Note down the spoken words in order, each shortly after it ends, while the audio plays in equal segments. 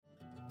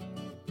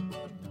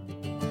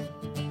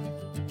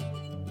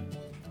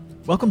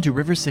Welcome to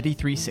River City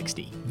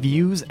 360,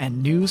 views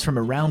and news from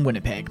around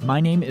Winnipeg.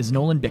 My name is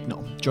Nolan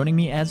Bicknell. Joining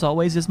me as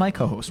always is my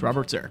co-host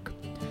Robert Zirk.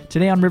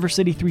 Today on River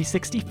City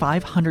 360,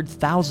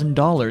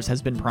 $500,000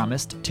 has been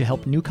promised to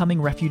help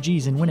new-coming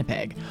refugees in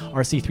Winnipeg.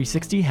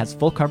 RC360 has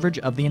full coverage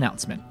of the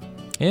announcement.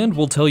 And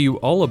we'll tell you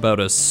all about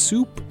a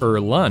soup or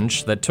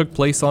lunch that took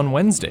place on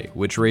Wednesday,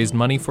 which raised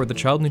money for the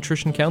Child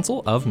Nutrition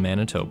Council of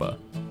Manitoba.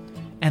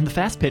 And the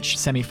Fast Pitch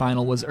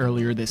semifinal was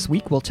earlier this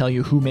week. We'll tell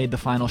you who made the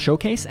final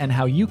showcase and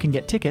how you can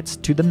get tickets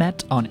to the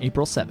Met on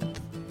April 7th.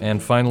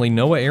 And finally,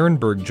 Noah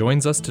Ehrenberg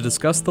joins us to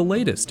discuss the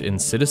latest in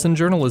citizen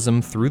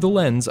journalism through the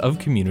lens of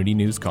Community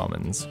News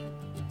Commons.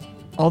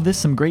 All this,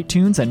 some great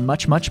tunes, and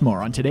much, much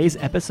more on today's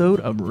episode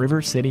of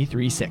River City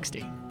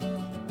 360.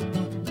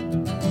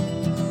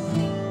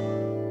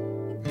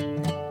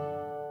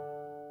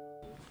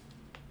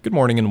 Good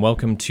morning and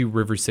welcome to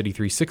River City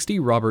 360.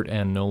 Robert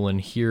and Nolan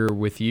here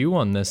with you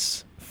on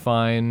this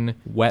fine,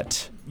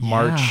 wet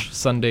March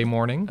Sunday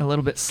morning. A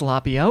little bit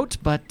sloppy out,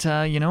 but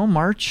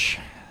March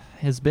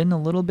has been a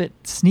little bit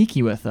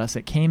sneaky with us.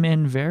 It came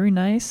in very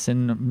nice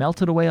and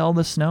melted away all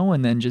the snow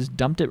and then just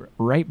dumped it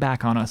right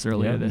back on us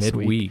earlier this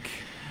midweek. Week.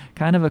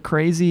 Kind of a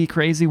crazy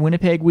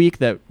Winnipeg week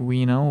that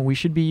we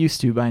should be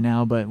used to by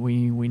now, but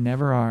we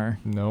never are.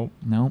 Nope.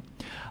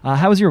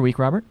 How was your week,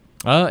 Robert?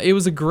 It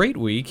was a great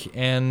week,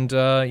 and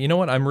you know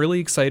what? I'm really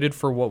excited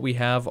for what we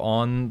have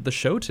on the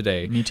show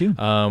today. Me too.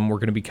 We're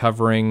going to be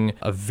covering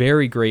a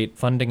very great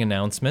funding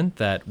announcement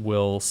that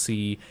will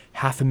see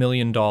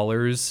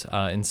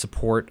 $500,000 in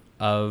support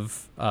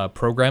of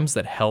programs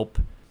that help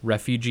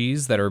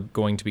refugees that are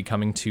going to be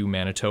coming to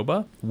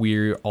Manitoba.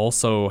 We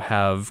also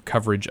have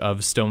coverage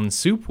of Stone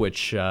Soup,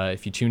 which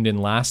if you tuned in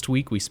last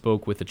week, we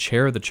spoke with the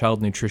chair of the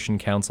Child Nutrition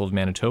Council of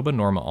Manitoba,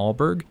 Norma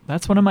Alberg.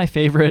 That's one of my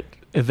favorite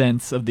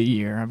events of the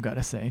year, I've got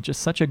to say.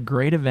 Just such a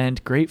great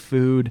event, great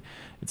food.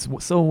 It's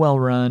so well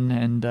run,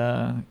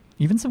 and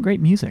even some great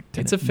music.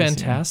 It's a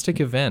fantastic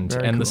event,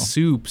 Very and cool. The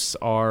soups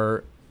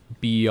are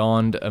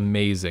beyond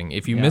amazing.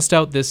 If you missed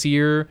out this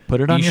year,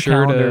 put it on your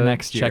calendar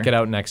next year. Check it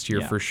out next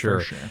year for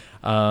sure.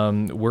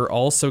 We're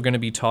also going to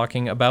be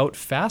talking about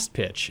Fast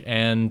Pitch,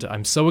 and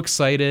I'm so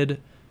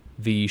excited.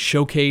 The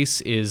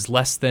showcase is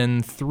less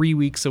than 3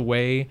 weeks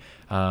away.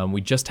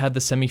 We just had the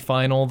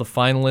semifinal. The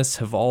finalists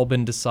have all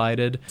been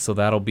decided, so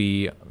that'll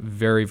be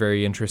very,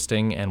 very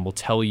interesting, and we'll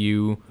tell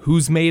you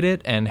who's made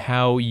it and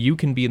how you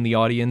can be in the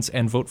audience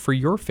and vote for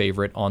your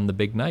favorite on the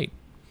big night.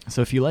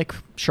 So if you like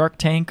Shark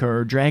Tank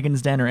or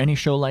Dragon's Den or any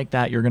show like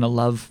that, you're going to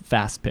love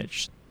Fast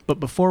Pitch. But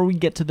before we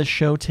get to the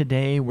show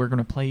today, we're going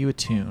to play you a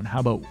tune.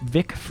 How about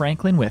Vic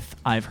Franklin with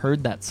I've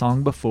Heard That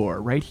Song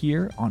Before, right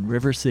here on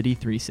River City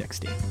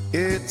 360.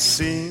 It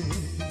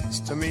seems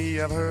to me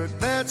I've heard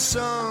that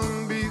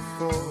song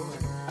before.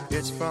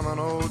 It's from an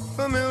old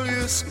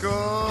familiar score.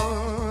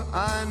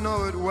 I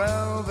know it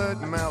well,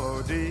 that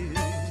melody.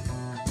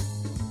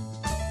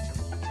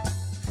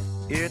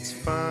 It's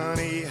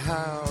funny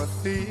how a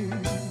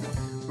theme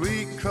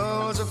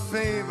recalls a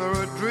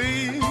favorite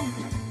dream.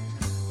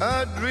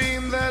 A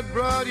dream that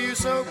brought you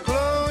so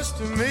close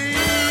to me.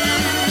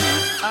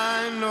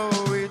 I know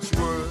each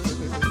word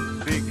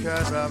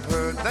because I've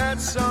heard that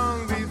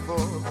song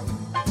before.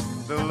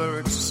 The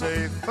lyrics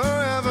say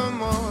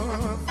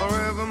forevermore,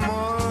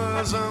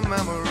 forevermore's a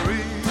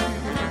memory.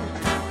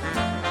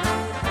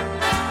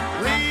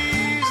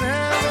 Please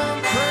have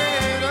them play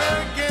it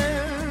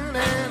again,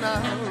 and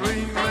I'll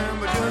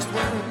remember just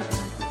when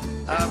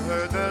I've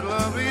heard that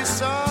lovely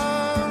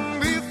song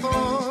before.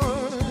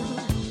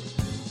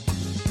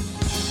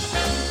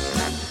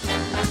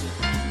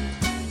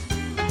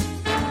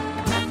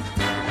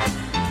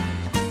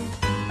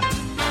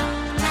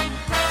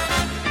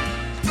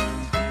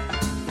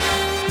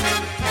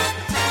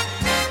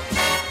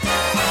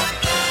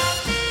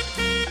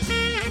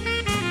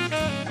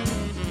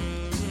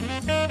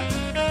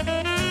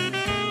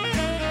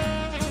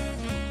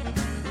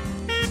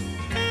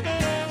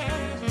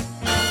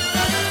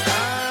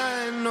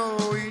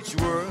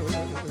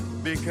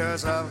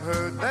 Because I've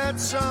heard that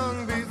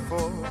song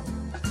before.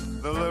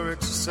 The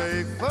lyrics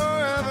say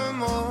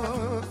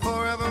forevermore,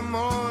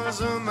 forevermore's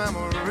a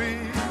memory.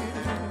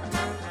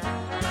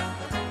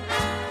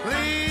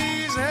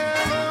 Please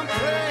have them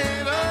play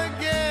it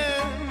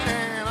again,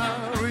 and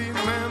I'll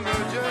remember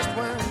just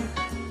when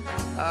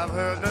I've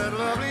heard that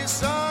lovely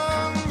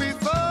song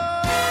before.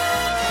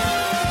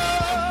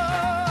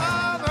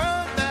 I've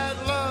heard that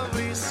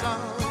lovely song.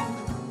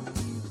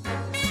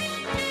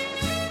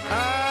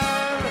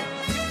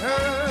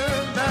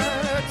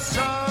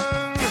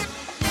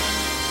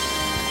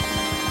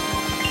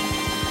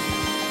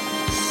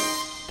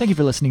 Thank you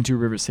for listening to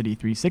River City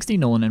 360.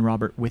 Nolan and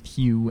Robert with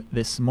you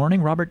this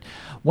morning. Robert,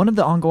 one of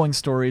the ongoing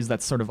stories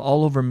that's sort of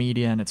all over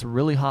media, and it's a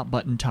really hot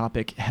button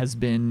topic, has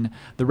been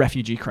the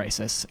refugee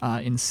crisis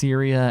in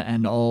Syria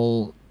and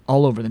all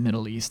all over the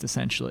Middle East,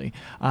 essentially.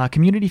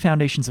 Community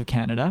Foundations of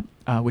Canada,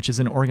 which is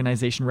an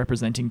organization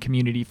representing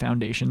community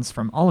foundations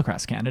from all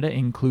across Canada,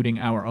 including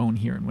our own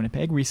here in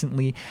Winnipeg,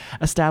 recently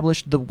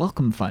established the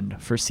Welcome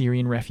Fund for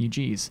Syrian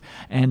refugees.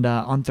 And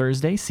on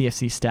Thursday,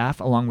 CFC staff,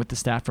 along with the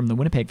staff from the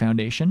Winnipeg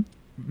Foundation,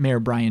 Mayor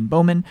Brian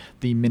Bowman,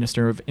 the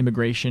Minister of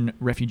Immigration,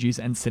 Refugees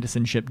and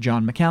Citizenship,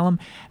 John McCallum,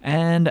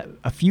 and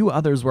a few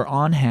others were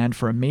on hand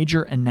for a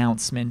major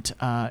announcement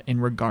in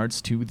regards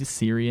to the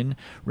Syrian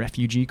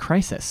refugee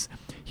crisis.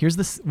 Here's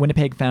the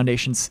Winnipeg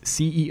Foundation's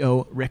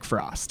CEO, Rick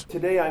Frost.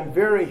 Today I'm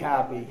very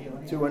happy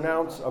to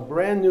announce a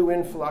brand new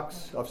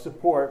influx of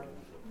support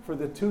for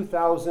the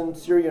 2,000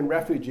 Syrian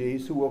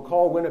refugees who will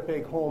call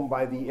Winnipeg home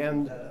by the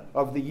end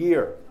of the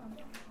year.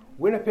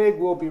 Winnipeg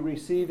will be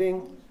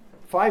receiving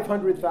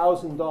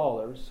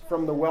 $500,000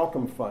 from the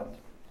Welcome Fund,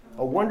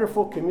 a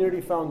wonderful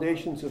Community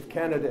Foundations of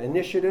Canada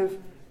initiative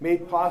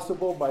made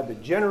possible by the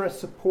generous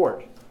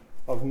support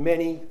of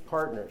many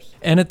partners.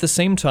 And at the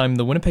same time,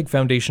 the Winnipeg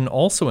Foundation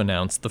also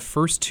announced the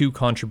first 2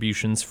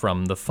 contributions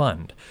from the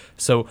fund.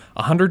 So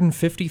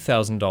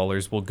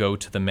 $150,000 will go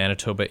to the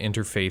Manitoba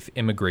Interfaith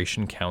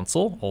Immigration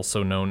Council,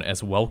 also known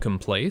as Welcome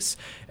Place,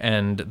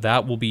 and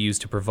that will be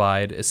used to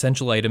provide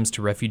essential items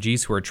to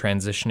refugees who are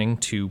transitioning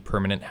to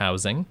permanent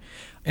housing.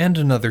 And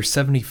another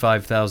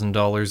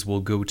 $75,000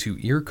 will go to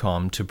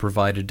EARCOM to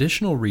provide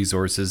additional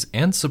resources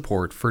and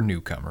support for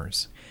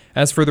newcomers.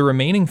 As for the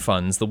remaining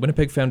funds, the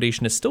Winnipeg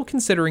Foundation is still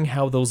considering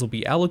how those will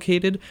be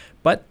allocated,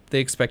 but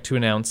they expect to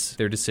announce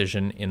their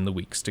decision in the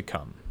weeks to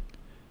come.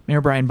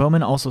 Mayor Brian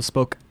Bowman also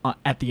spoke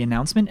at the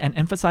announcement and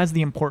emphasized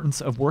the importance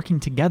of working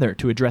together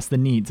to address the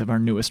needs of our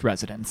newest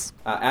residents.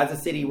 As a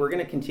city, we're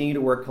going to continue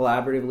to work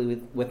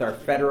collaboratively with our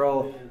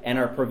federal and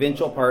our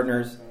provincial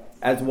partners,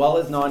 as well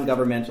as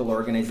non-governmental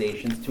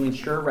organizations, to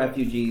ensure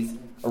refugees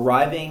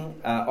arriving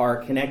are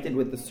connected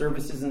with the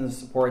services and the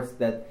supports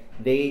that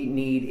they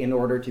need in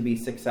order to be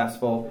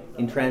successful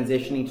in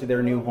transitioning to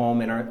their new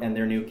home and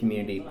their new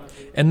community.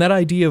 And that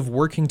idea of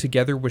working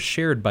together was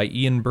shared by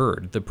Ian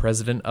Bird, the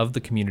president of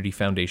the Community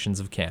Foundations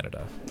of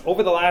Canada.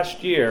 Over the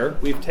last year,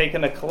 we've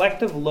taken a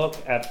collective look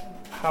at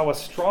how a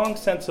strong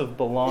sense of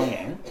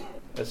belonging,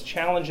 as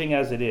challenging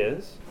as it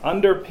is,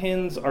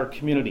 underpins our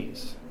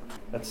communities.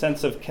 That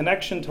sense of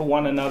connection to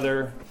one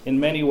another in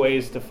many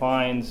ways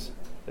defines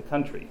the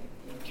country.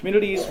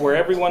 Communities where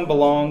everyone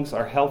belongs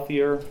are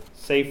healthier,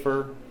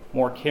 safer,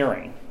 more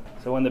caring.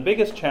 So when the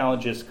biggest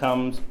challenges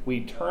come,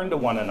 we turn to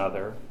one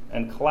another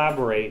and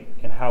collaborate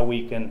in how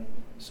we can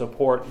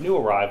support new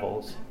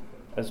arrivals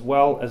as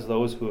well as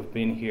those who have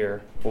been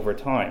here over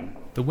time.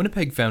 The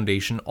Winnipeg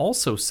Foundation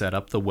also set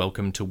up the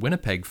Welcome to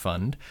Winnipeg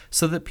Fund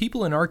so that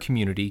people in our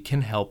community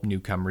can help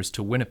newcomers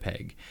to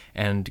Winnipeg,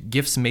 and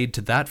gifts made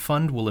to that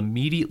fund will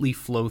immediately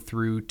flow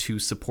through to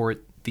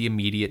support the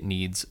immediate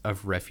needs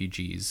of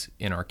refugees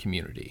in our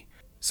community.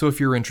 So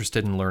if you're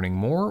interested in learning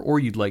more or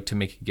you'd like to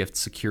make a gift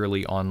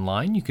securely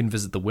online, you can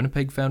visit the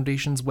Winnipeg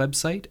Foundation's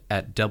website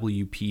at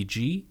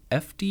wpgfdn.org.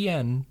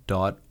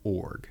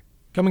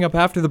 Coming up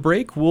after the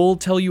break, we'll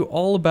tell you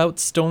all about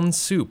Stone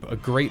Soup, a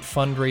great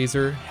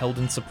fundraiser held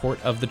in support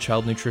of the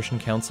Child Nutrition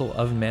Council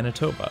of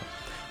Manitoba.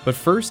 But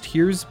first,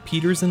 here's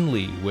Peters and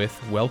Lee with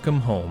Welcome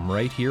Home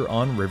right here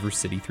on River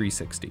City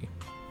 360.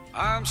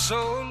 I'm so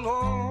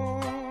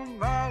alone,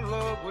 my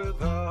love,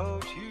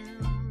 without you.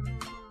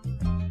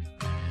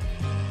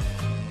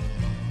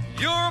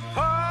 You're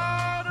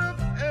part of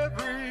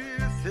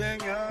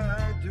everything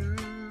I do.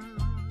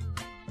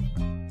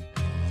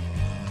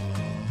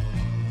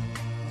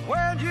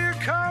 When you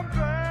come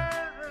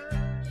back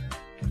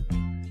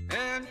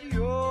and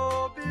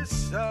you're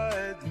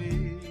beside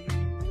me,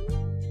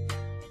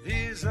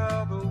 these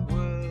are the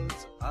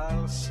words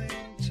I'll sing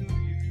to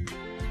you.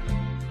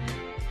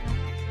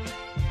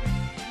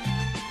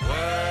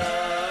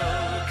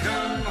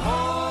 Welcome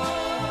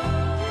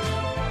home,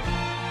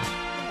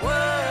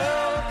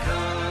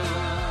 welcome.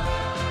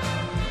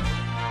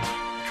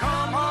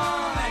 Come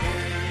on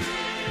in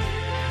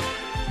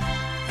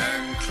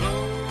and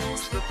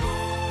close the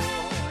door.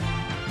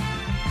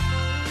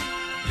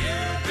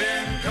 You've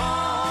been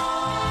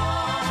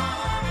gone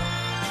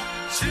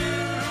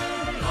too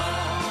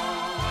long.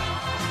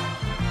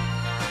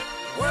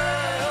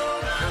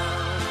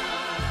 Welcome,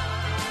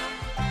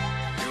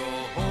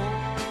 you're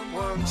home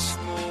once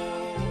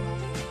more.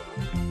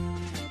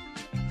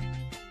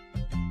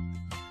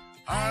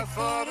 I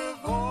thought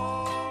of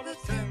all the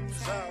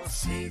things I'll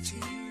say to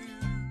you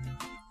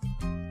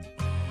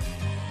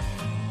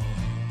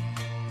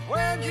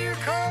when you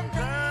come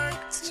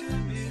back to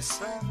me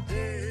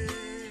someday.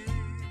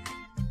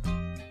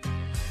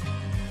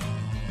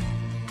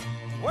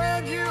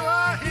 When you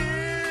are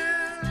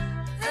here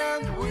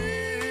and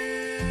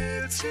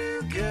we're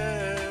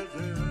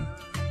together,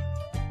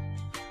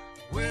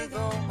 with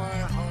all my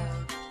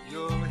heart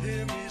you'll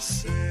hear me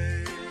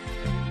say,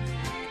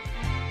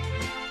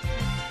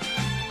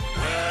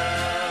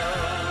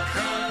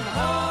 welcome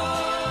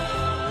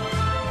home,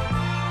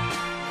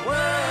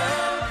 welcome.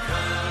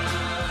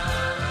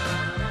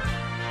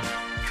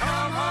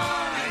 Come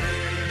on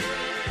in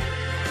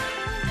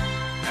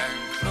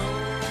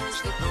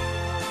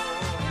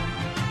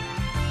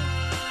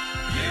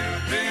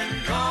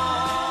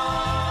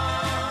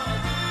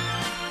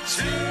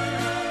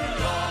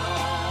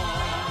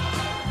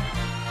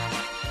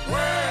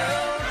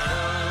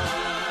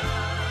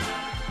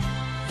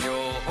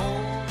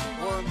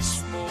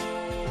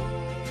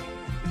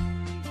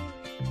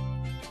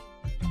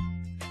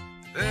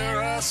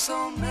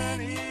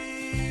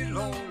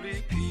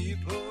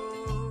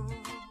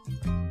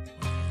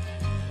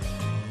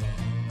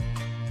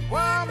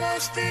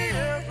must they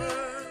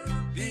ever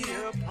be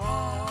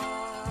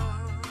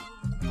apart?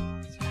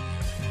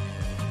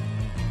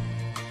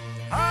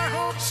 I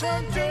hope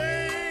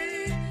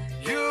someday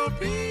you'll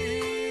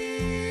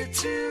be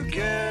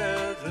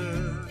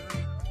together,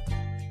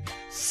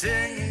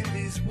 singing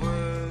these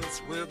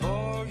words with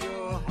all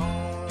your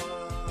heart.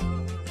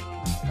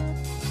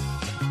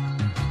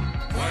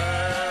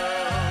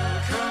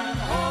 Welcome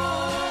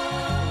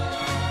home,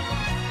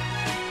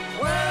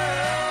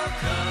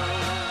 welcome.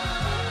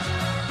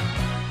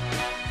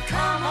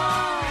 Come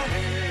on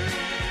in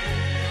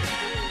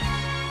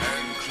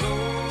and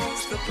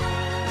close the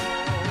door.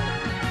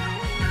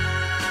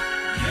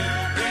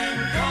 You've been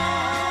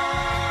gone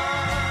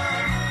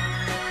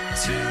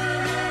too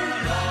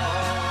long.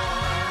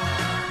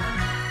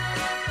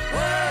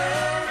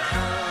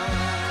 Welcome.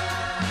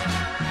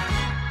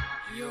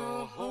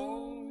 You're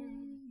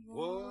home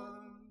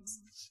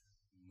once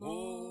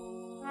more.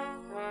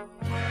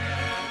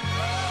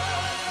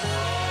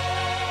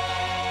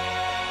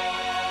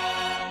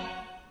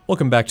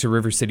 Welcome back to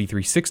River City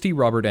 360.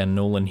 Robert and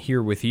Nolan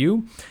here with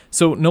you.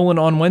 So, Nolan,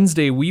 on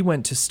Wednesday, we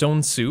went to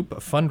Stone Soup, a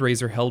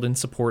fundraiser held in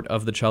support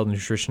of the Child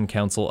Nutrition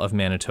Council of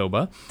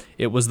Manitoba.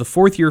 It was the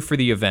 4th year for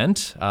the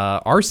event,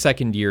 our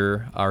 2nd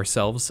year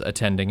ourselves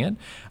attending it,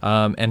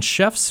 and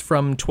chefs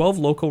from 12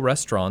 local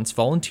restaurants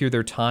volunteer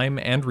their time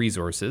and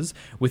resources,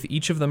 with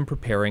each of them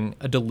preparing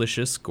a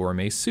delicious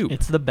gourmet soup.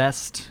 It's the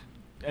best,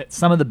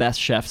 some of the best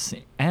chefs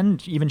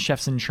and even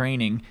chefs in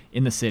training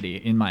in the city,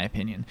 in my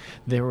opinion.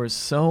 There was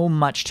so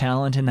much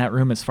talent in that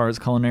room as far as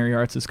culinary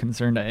arts is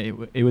concerned.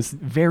 It was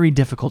very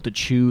difficult to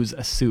choose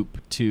a soup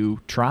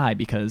to try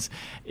because,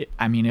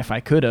 if I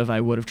could have,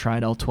 I would have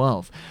tried all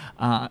 12.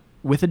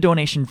 With a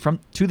donation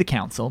to the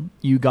council,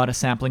 you got a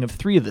sampling of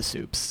 3 of the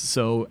soups.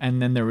 So,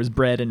 and then there was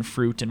bread and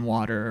fruit and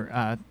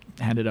water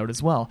handed out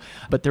as well.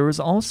 But there was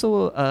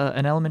also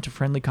an element of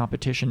friendly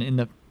competition in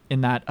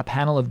that a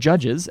panel of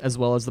judges, as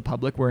well as the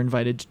public, were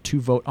invited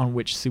to vote on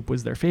which soup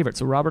was their favorite.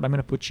 So, Robert, I'm going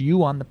to put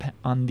you on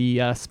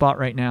the spot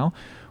right now.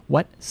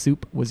 What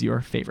soup was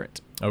your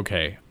favorite?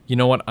 Okay. You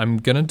know what? I'm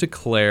going to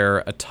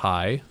declare a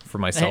tie for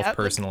myself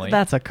personally.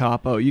 That's a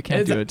cop-out. You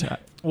can't do a tie.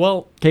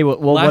 Well, okay. Well,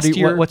 what's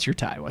your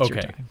tie? What's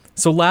your tie?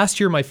 So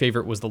last year, my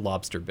favorite was the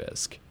lobster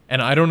bisque.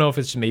 And I don't know if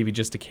it's maybe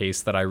just a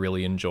case that I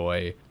really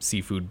enjoy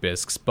seafood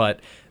bisques, but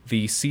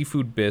the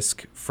seafood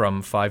bisque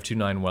from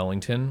 529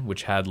 Wellington,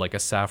 which had like a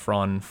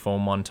saffron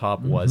foam on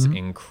top, was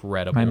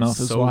incredible. My mouth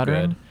is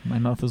watering. Good. My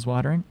mouth is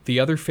watering.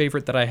 The other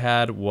favorite that I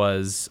had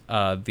was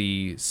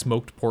the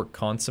smoked pork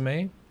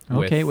consommé.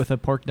 With a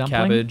pork dumpling.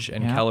 Cabbage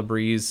and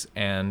calabrese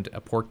and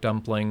a pork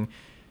dumpling.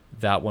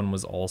 That one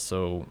was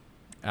also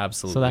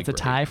absolutely So that's great.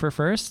 A tie for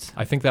first?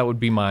 I think that would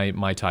be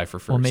my tie for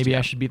first. Well, maybe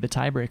I should be the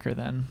tiebreaker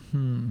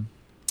then.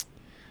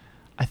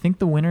 I think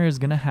the winner is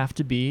going to have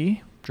to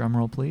be,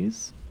 drumroll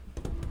please,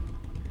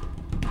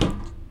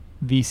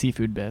 the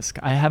seafood bisque.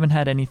 I haven't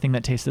had anything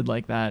that tasted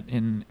like that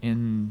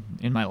in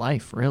my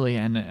life, really,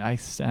 and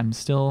I'm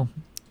still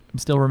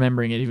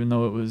remembering it, even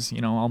though it was,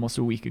 almost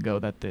a week ago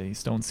that the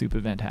Stone Soup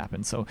event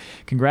happened. So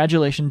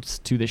congratulations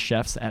to the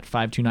chefs at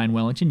 529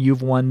 Wellington.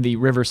 You've won the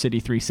River City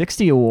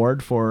 360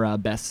 award for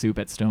Best Soup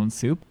at Stone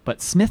Soup.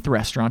 But Smith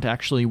Restaurant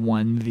actually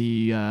won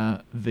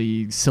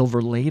the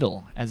silver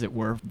ladle, as it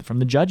were, from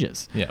the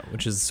judges. Yeah,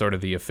 which is sort of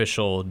the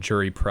official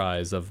jury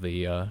prize of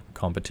the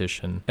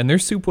competition. And their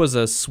soup was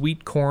a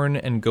sweet corn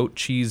and goat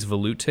cheese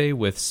velouté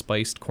with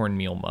spiced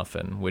cornmeal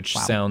muffin, which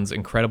sounds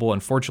incredible.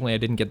 Unfortunately, I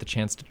didn't get the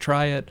chance to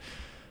try it.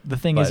 The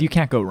thing is, you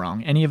can't go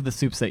wrong. Any of the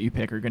soups that you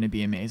pick are going to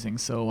be amazing.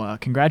 So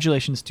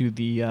congratulations to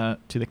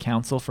the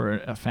council for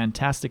a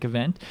fantastic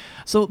event.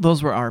 So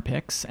those were our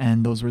picks,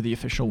 and those were the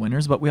official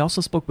winners. But we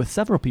also spoke with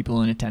several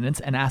people in attendance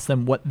and asked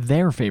them what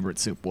their favorite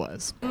soup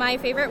was. My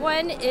favorite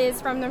one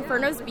is from the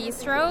Inferno's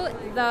Bistro,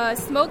 the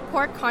smoked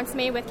pork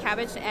consommé with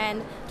cabbage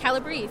and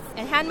calabrese,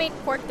 and handmade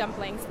pork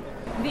dumplings.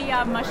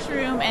 The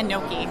mushroom and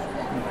gnocchi.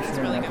 It's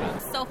a really good one.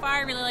 So far,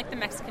 I really like the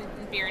Mexican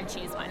beer and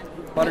cheese one.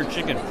 Buttered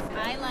chicken.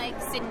 I like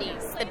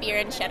Sydney's, the beer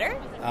and cheddar.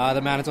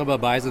 The Manitoba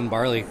bison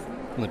barley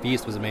from the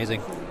Beast was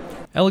amazing.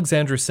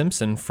 Alexandra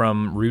Simpson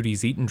from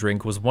Rudy's Eat and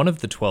Drink was one of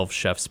the 12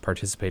 chefs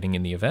participating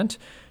in the event.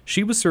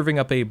 She was serving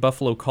up a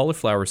buffalo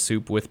cauliflower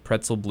soup with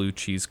pretzel blue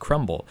cheese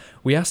crumble.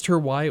 We asked her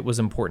why it was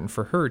important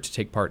for her to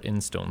take part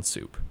in Stone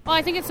Soup. Well,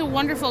 I think it's a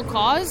wonderful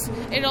cause.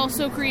 It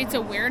also creates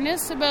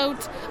awareness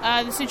about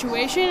the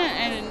situation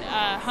and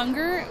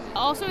hunger.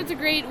 Also, it's a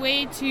great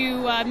way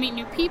to meet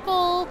new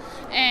people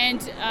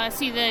and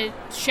see the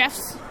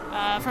chefs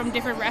from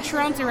different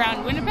restaurants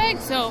around Winnipeg.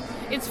 So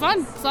it's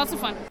fun. It's lots of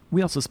fun.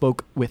 We also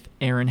spoke with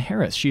Erin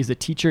Harris. She is a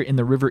teacher in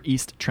the River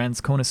East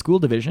Transcona School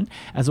Division,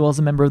 as well as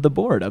a member of the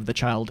board of the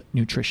Child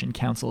Nutrition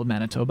Council of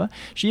Manitoba.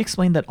 She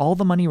explained that all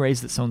the money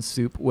raised at Stone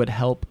Soup would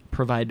help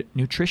provide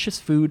nutritious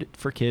food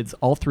for kids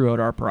all throughout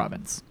our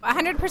province.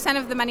 100%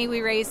 of the money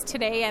we raise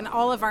today, and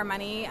all of our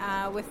money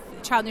with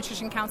Child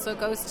Nutrition Council,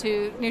 goes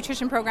to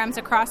nutrition programs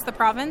across the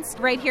province,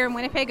 right here in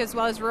Winnipeg, as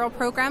well as rural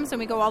programs, and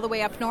we go all the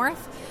way up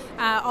north.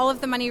 All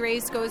of the money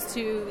raised goes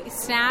to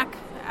snack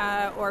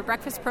or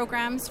breakfast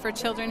programs for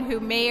children who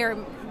may or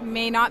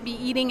may not be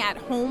eating at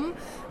home.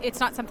 It's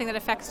not something that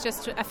affects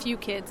just a few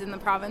kids in the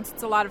province.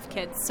 It's a lot of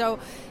kids. So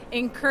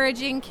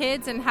encouraging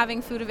kids and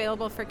having food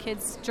available for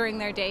kids during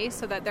their day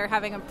so that they're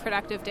having a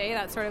productive day,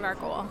 that's sort of our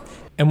goal.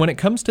 And when it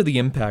comes to the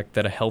impact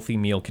that a healthy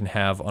meal can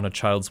have on a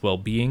child's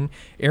well-being,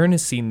 Erin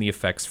has seen the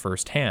effects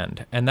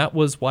firsthand, and that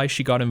was why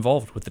she got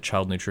involved with the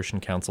Child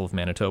Nutrition Council of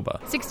Manitoba.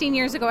 16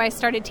 years ago I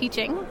started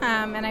teaching,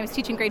 and I was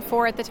teaching grade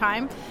 4 at the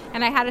time,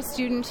 and I had a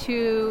student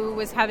who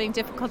was having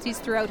difficulties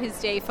throughout his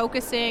day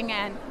focusing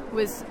and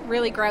was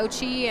really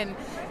grouchy and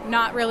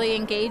not really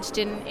engaged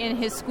in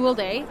his school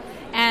day.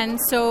 And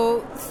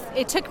so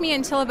it took me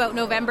until about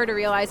November to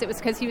realize it was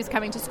because he was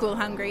coming to school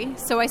hungry.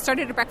 So I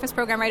started a breakfast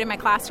program right in my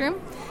classroom,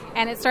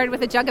 and it started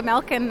with a jug of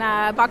milk and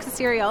a box of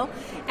cereal.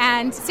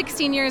 And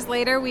 16 years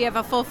later, we have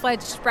a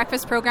full-fledged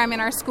breakfast program in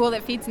our school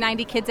that feeds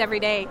 90 kids every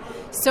day.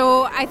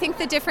 So I think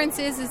the difference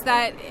is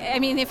that, I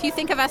mean, if you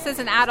think of us as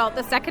an adult,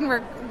 the second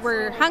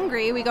we're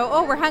hungry, we go,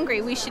 oh, we're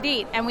hungry, we should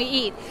eat, and we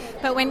eat.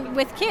 But when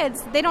with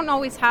kids, they don't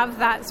always have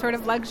that sort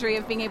of luxury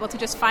of being able to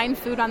just find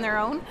food on their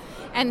own.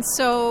 And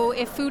so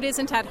if food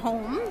isn't at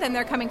home, then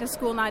they're coming to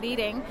school not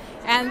eating.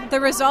 And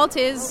the result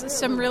is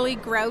some really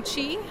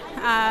grouchy,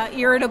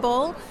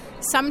 irritable,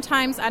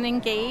 sometimes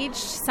unengaged,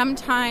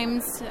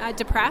 sometimes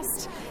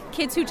depressed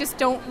kids who just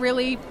don't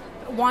really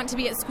want to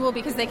be at school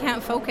because they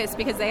can't focus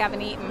because they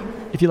haven't eaten.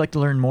 If you'd like to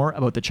learn more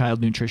about the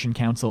Child Nutrition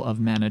Council of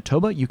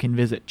Manitoba, you can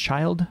visit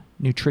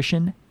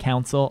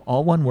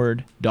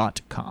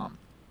childnutritioncouncil.com.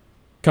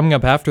 Coming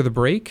up after the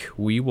break,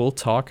 we will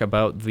talk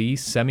about the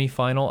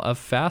semifinal of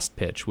Fast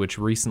Pitch, which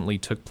recently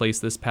took place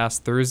this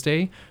past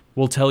Thursday.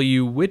 We'll tell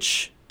you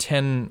which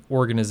 10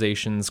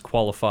 organizations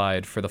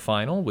qualified for the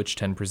final, which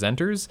 10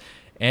 presenters,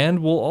 and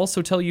we'll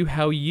also tell you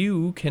how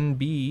you can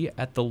be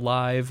at the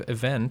live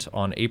event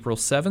on April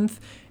 7th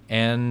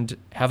and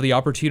have the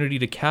opportunity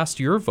to cast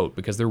your vote,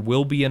 because there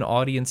will be an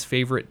audience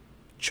favorite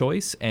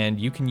choice,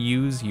 and you can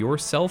use your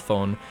cell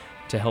phone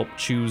to help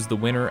choose the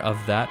winner of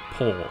that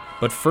poll.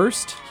 But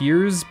first,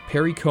 here's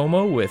Perry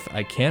Como with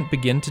I Can't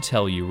Begin to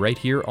Tell You, right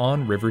here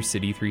on River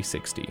City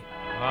 360.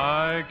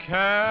 I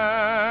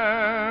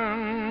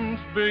can't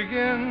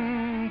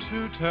begin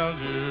to tell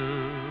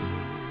you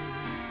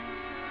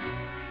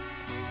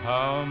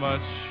how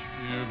much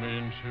you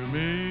mean to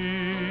me.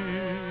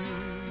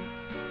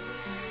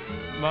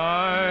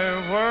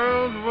 My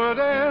world would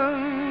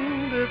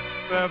end if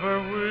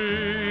ever we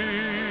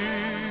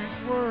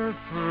were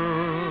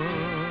through.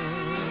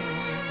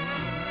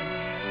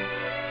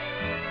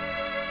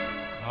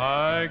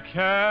 I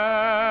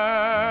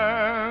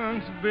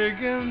can't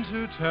begin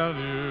to tell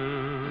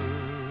you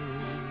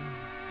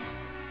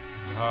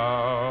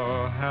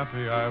how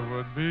happy I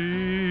would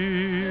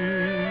be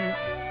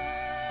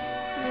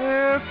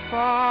if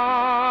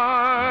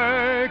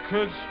I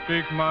could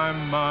speak my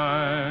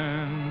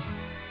mind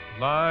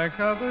like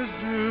others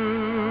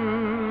do.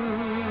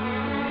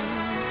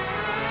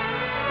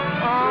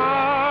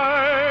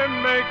 I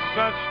make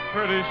such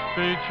pretty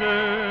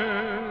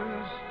speeches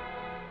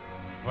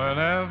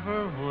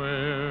whenever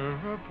we're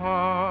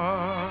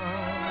apart,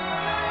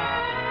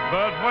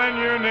 but when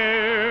you're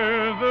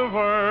near, the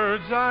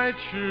words I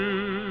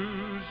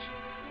choose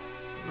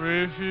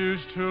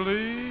refuse to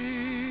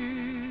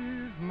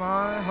leave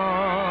my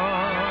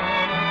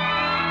heart.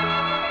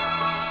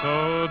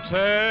 So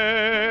take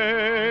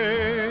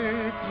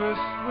the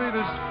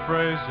sweetest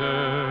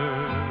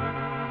phrases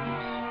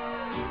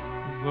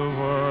the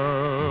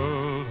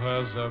world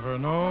has ever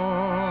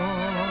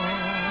known,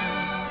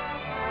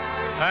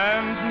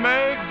 and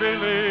make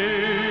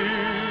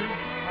believe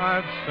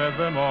I've said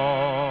them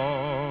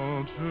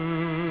all to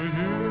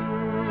you.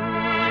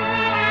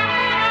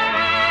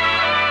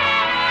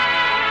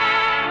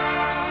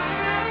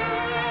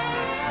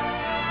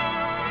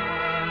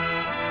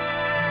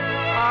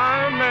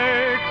 I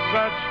make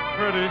such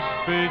pretty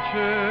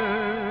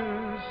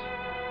speeches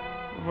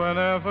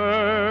whenever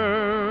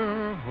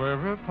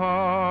we're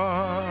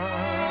apart,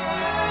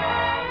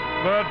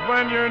 but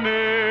when you're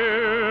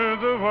near,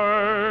 the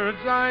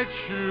words I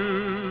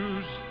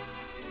choose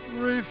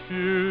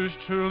refuse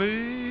to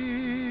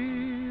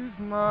leave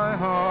my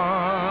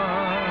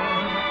heart.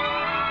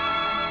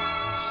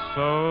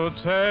 So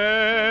take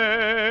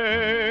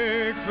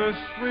the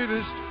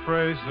sweetest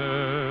phrases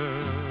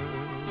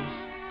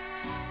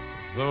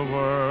the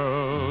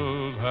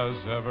world has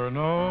ever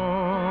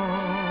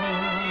known,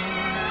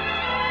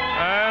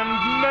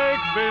 and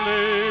make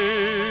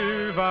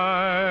believe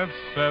I've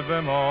said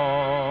them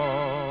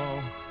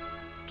all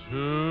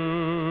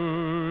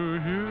to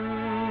you.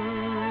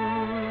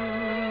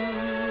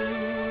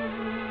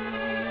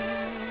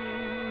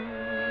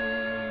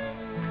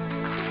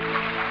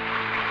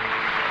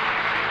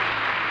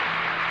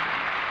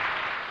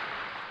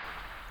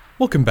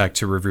 Welcome back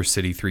to River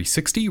City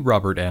 360.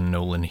 Robert and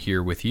Nolan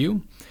here with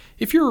you.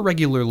 If you're a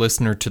regular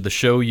listener to the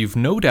show, you've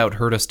no doubt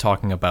heard us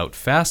talking about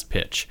Fast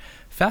Pitch.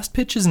 Fast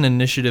Pitch is an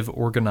initiative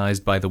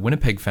organized by the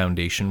Winnipeg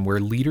Foundation where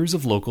leaders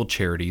of local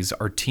charities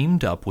are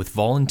teamed up with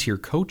volunteer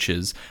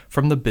coaches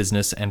from the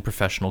business and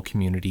professional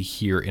community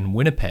here in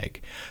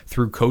Winnipeg.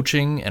 Through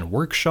coaching and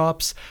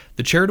workshops,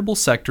 the charitable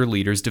sector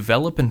leaders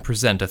develop and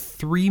present a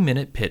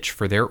 3-minute pitch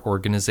for their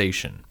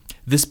organization.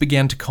 This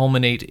began to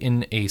culminate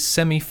in a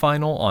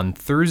semi-final on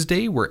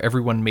Thursday where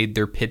everyone made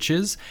their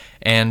pitches,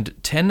 and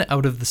 10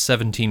 out of the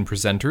 17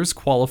 presenters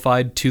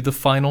qualified to the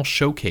final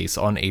showcase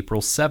on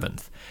April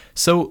 7th.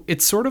 So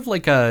it's sort of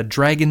like a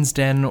Dragon's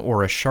Den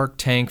or a Shark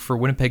Tank for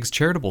Winnipeg's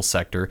charitable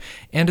sector,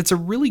 and it's a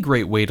really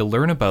great way to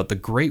learn about the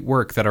great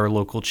work that our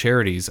local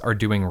charities are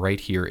doing right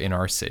here in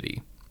our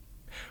city.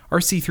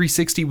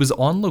 RC360 was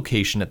on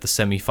location at the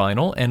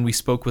semi-final, and we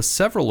spoke with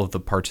several of the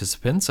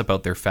participants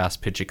about their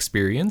fast pitch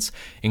experience,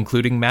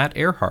 including Matt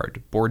Earhart,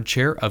 board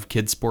chair of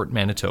Kidsport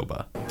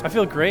Manitoba. I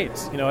feel great.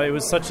 It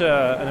was such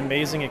an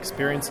amazing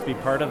experience to be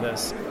part of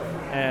this.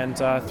 And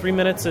 3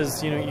 minutes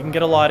is, you can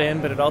get a lot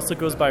in, but it also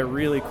goes by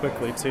really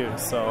quickly too.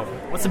 So,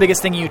 what's the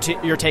biggest thing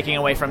you're taking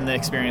away from the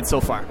experience so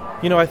far?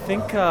 I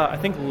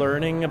think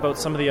learning about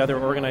some of the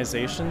other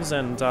organizations,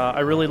 and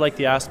I really like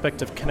the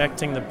aspect of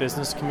connecting the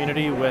business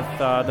community with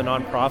the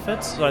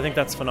nonprofits. So I think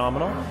that's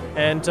phenomenal.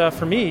 And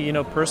for me,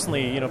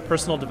 personally,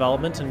 personal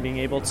development and being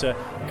able to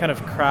kind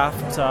of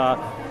craft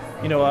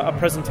a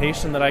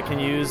presentation that I can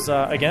use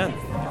again.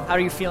 How are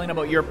you feeling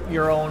about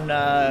your own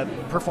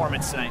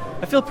performance tonight?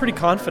 I feel pretty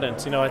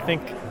confident. I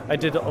think I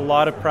did a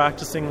lot of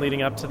practicing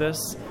leading up to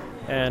this,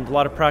 and a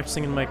lot of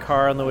practicing in my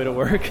car on the way to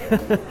work.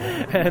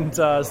 And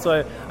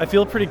so I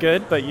feel pretty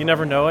good, but you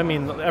never know.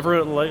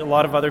 A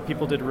lot of other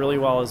people did really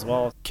well as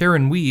well.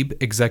 Karen Wiebe,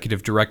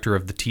 executive director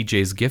of the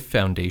TJ's Gift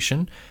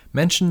Foundation,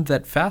 mentioned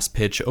that Fast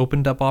Pitch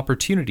opened up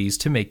opportunities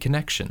to make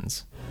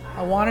connections.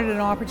 I wanted an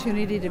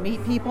opportunity to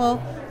meet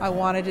people. I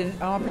wanted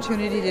an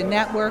opportunity to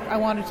network. I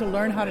wanted to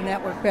learn how to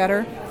network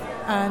better.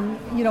 And,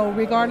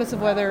 regardless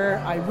of whether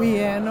I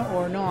win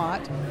or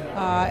not,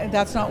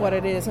 that's not what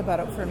it is about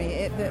it for me.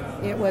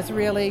 It was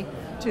really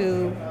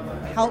to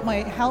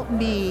help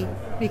me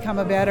become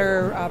a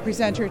better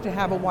presenter, to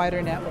have a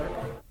wider network.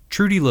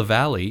 Trudy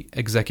LaValle,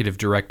 executive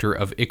director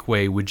of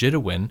Ikwe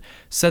Wajidawin,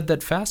 said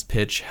that Fast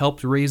Pitch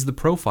helped raise the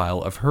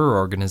profile of her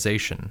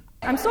organization.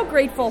 I'm so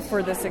grateful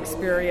for this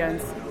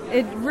experience.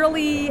 It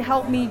really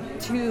helped me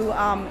to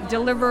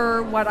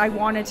deliver what I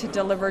wanted to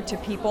deliver to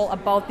people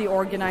about the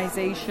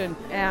organization,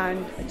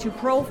 and to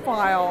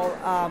profile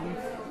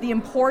the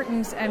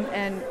importance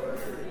and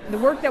the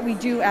work that we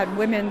do at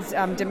women's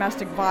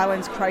domestic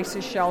violence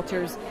crisis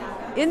shelters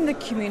in the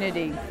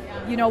community.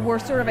 We're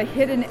sort of a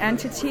hidden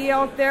entity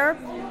out there,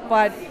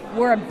 but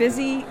we're a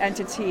busy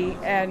entity,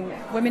 and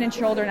women and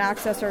children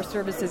access our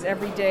services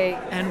every day.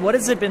 And what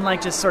has it been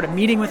like just sort of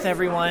meeting with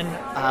everyone,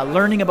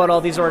 learning about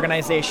all these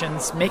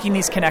organizations, making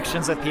these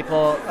connections with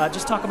people?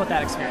 Just talk about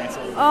that experience.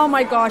 Oh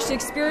my gosh, the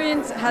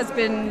experience has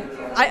been,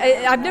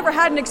 I've never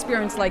had an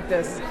experience like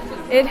this.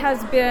 It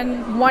has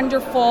been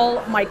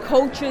wonderful. My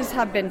coaches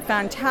have been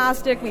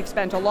fantastic. We've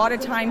spent a lot of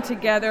time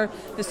together.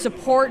 The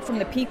support from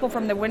the people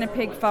from the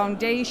Winnipeg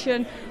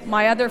Foundation,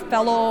 my other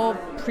fellow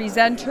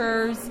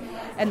presenters,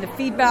 and the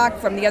feedback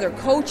from the other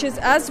coaches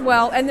as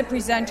well, and the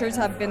presenters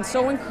have been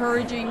so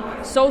encouraging,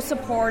 so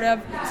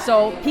supportive.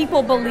 So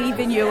people believe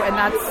in you, and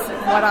that's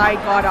what I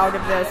got out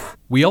of this.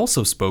 We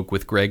also spoke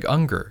with Greg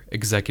Unger,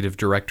 executive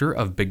director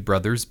of Big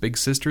Brothers Big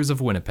Sisters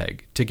of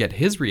Winnipeg, to get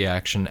his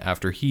reaction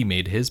after he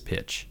made his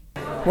pitch.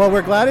 Well,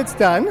 we're glad it's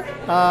done.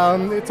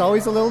 It's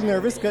always a little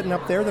nervous getting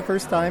up there the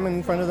first time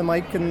in front of the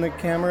mic and the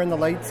camera and the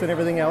lights and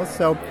everything else.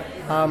 So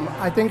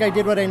I think I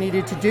did what I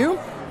needed to do.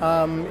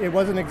 It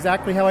wasn't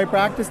exactly how I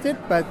practiced it,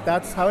 but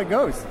that's how it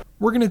goes.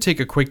 We're going to take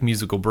a quick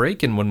musical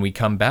break, and when we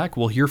come back,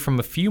 we'll hear from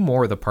a few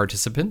more of the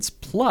participants,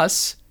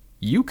 plus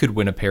you could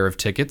win a pair of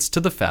tickets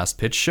to the Fast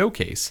Pitch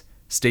Showcase.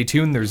 Stay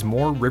tuned, there's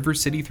more River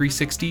City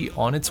 360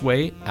 on its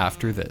way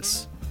after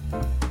this.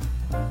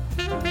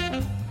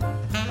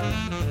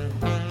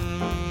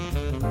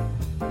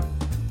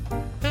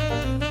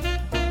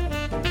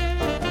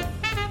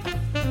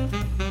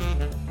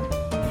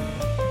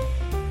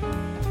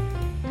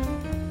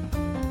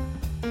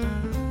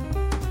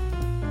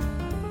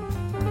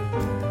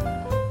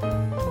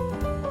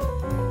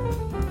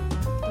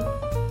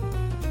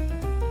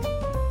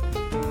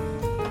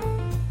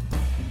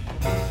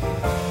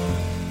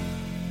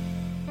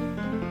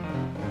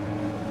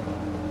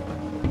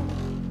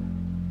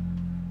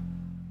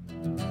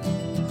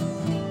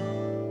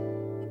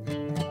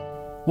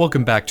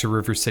 Welcome back to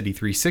River City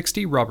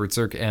 360. Robert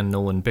Zirk and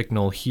Nolan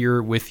Bicknell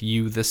here with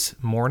you this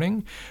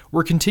morning.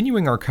 We're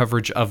continuing our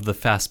coverage of the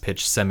Fast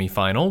Pitch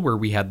semifinal, where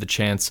we had the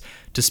chance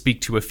to speak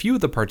to a few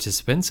of the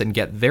participants and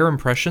get their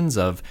impressions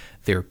of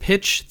their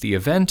pitch, the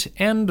event,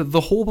 and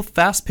the whole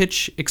Fast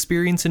Pitch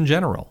experience in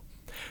general.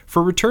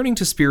 For returning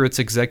to Spirit's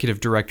executive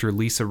director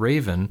Lisa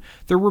Raven,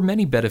 there were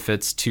many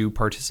benefits to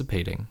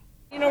participating.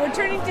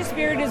 Returning to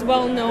Spirit is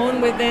well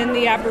known within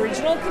the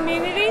Aboriginal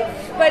community,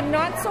 but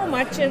not so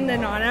much in the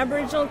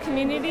non-Aboriginal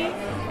community.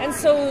 And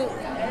so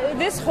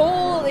this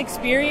whole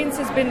experience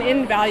has been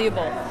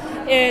invaluable.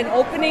 in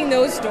opening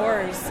those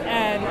doors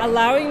and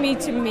allowing me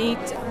to meet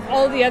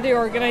all the other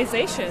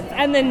organizations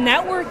and the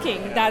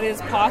networking that is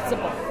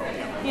possible.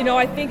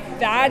 I think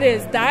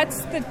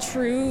that's the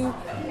true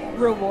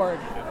reward.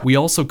 We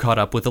also caught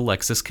up with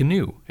Alexis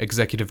Canoe,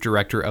 Executive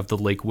Director of the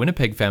Lake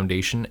Winnipeg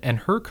Foundation, and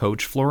her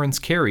coach Florence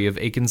Carey of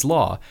Aikens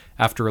Law,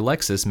 after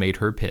Alexis made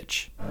her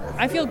pitch.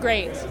 I feel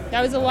great.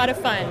 That was a lot of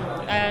fun.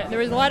 There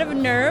was a lot of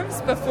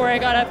nerves before I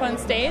got up on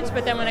stage,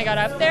 but then when I got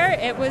up there,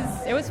 it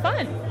was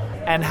fun.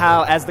 And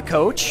how, as the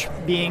coach,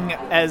 being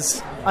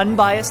as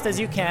unbiased as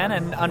you can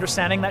and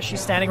understanding that she's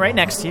standing right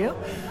next to you,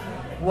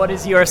 what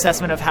is your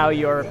assessment of how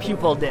your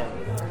pupil did?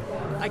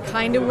 I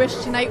kind of wish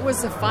tonight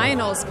was the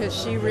finals because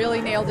she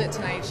really nailed it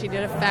tonight. She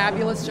did a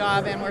fabulous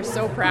job and we're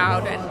so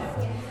proud. And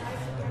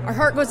our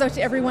heart goes out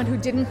to everyone who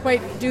didn't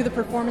quite do the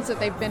performance that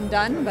they've been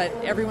done, but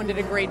everyone did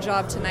a great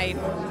job tonight.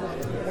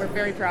 We're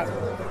very proud.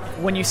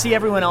 When you see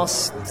everyone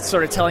else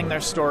sort of telling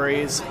their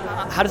stories,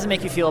 how does it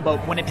make you feel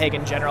about Winnipeg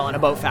in general and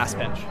about Fast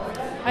Pitch?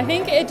 I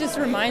think it just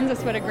reminds us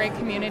what a great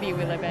community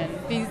we live in.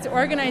 These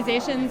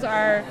organizations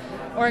are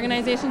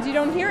organizations you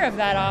don't hear of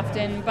that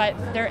often, but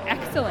they're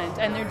excellent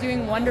and they're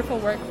doing wonderful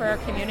work for our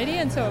community,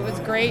 and so it was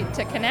great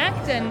to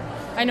connect. And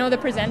I know the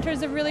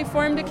presenters have really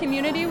formed a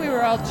community. We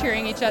were all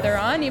cheering each other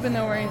on even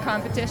though we're in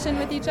competition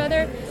with each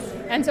other,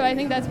 and so I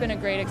think that's been a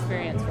great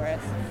experience for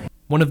us.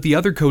 One of the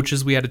other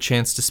coaches we had a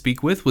chance to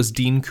speak with was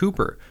Dean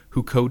Cooper,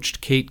 who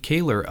coached Kate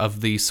Kaler of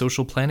the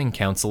Social Planning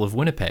Council of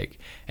Winnipeg,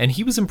 and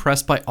he was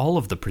impressed by all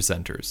of the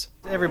presenters.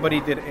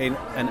 Everybody did an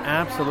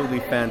absolutely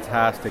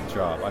fantastic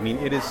job. I mean,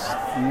 it is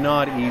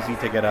not easy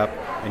to get up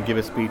and give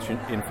a speech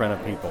in front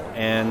of people,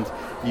 and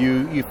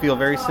you feel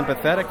very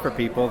sympathetic for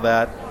people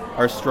that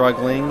are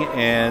struggling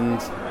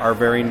and are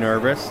very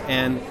nervous.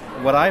 And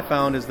what I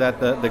found is that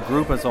the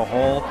group as a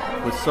whole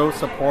was so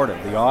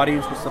supportive. The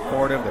audience was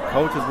supportive. The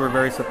coaches were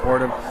very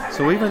supportive.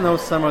 So even though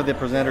some of the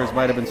presenters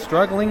might have been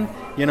struggling,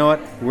 you know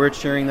what? We're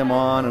cheering them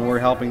on and we're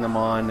helping them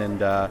on. And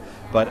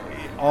but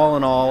all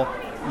in all,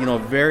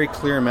 very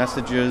clear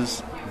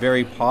messages,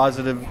 very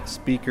positive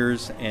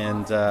speakers,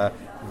 and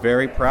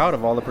very proud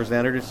of all the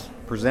presenters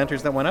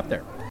that went up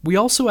there. We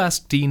also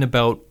asked Dean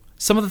about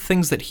some of the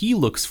things that he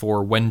looks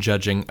for when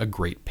judging a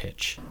great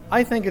pitch.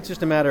 I think it's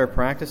just a matter of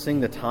practicing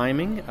the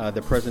timing,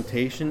 the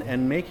presentation,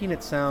 and making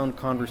it sound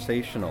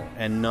conversational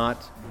and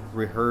not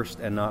rehearsed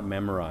and not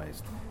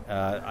memorized.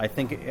 I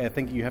think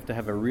you have to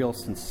have a real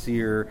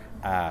sincere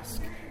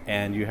ask,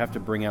 and you have to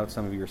bring out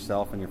some of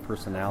yourself and your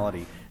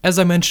personality. As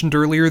I mentioned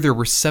earlier, there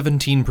were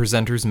 17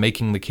 presenters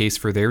making the case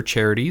for their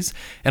charities,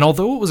 and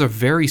although it was a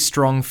very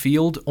strong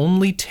field,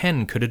 only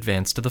 10 could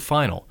advance to the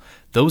final.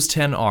 Those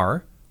 10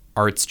 are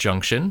Arts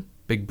Junction,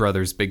 Big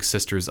Brothers Big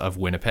Sisters of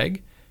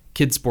Winnipeg,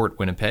 Kidsport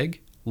Winnipeg,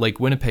 Lake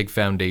Winnipeg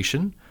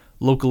Foundation,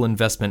 Local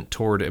Investment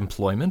Toward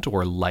Employment,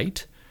 or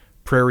LIGHT,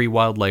 Prairie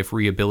Wildlife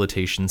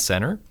Rehabilitation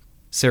Center,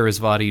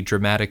 Sarasvati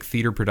Dramatic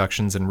Theatre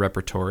Productions and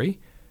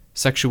Repertory,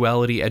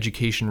 Sexuality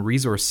Education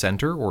Resource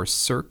Center, or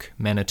CERC,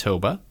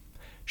 Manitoba,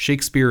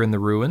 Shakespeare in the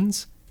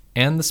Ruins,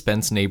 and the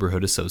Spence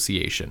Neighborhood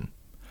Association.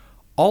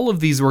 All of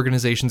these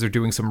organizations are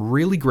doing some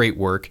really great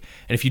work,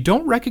 and if you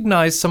don't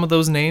recognize some of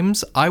those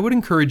names, I would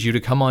encourage you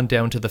to come on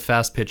down to the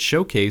Fast Pitch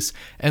Showcase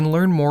and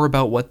learn more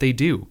about what they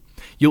do.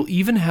 You'll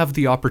even have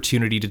the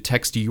opportunity to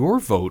text your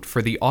vote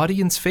for the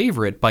audience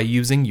favorite by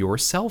using your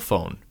cell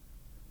phone.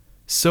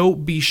 So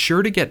be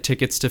sure to get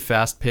tickets to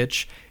Fast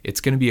Pitch. It's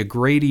going to be a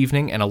great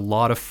evening and a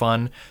lot of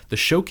fun. The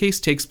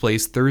showcase takes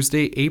place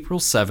Thursday, April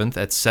 7th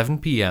at 7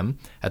 p.m.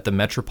 at the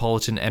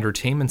Metropolitan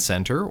Entertainment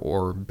Center,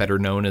 or better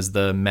known as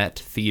the Met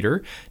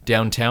Theater,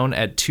 downtown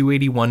at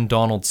 281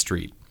 Donald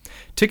Street.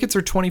 Tickets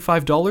are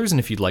 $25, and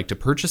if you'd like to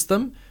purchase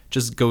them,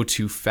 just go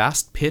to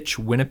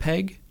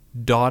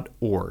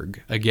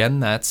fastpitchwinnipeg.org. Again,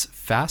 that's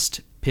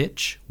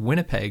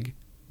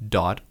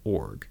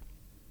fastpitchwinnipeg.org.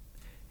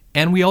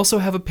 And we also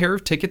have a pair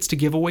of tickets to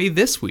give away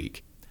this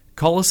week.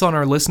 Call us on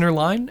our listener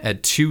line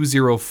at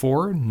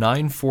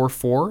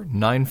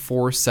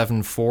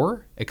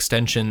 204-944-9474,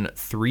 extension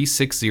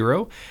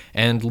 360,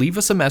 and leave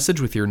us a message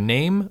with your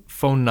name,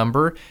 phone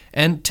number,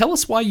 and tell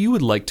us why you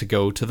would like to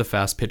go to the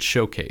Fast Pitch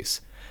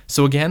Showcase.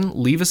 So again,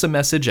 leave us a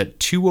message at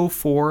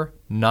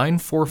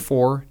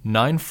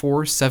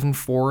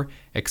 204-944-9474,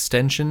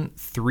 extension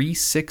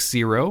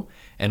 360,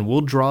 and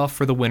we'll draw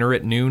for the winner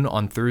at noon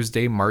on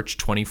Thursday, March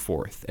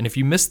 24th. And if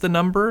you missed the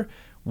number,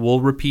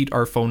 we'll repeat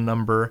our phone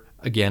number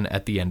again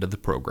at the end of the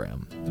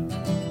program.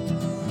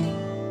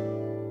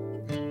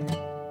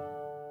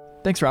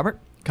 Thanks,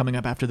 Robert. Coming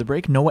up after the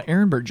break, Noah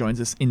Ehrenberg joins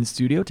us in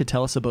studio to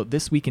tell us about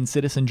this week in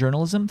citizen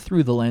journalism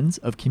through the lens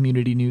of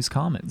Community News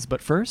Commons.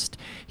 But first,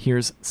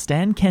 here's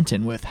Stan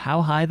Kenton with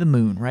How High the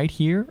Moon right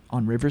here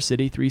on River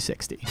City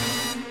 360.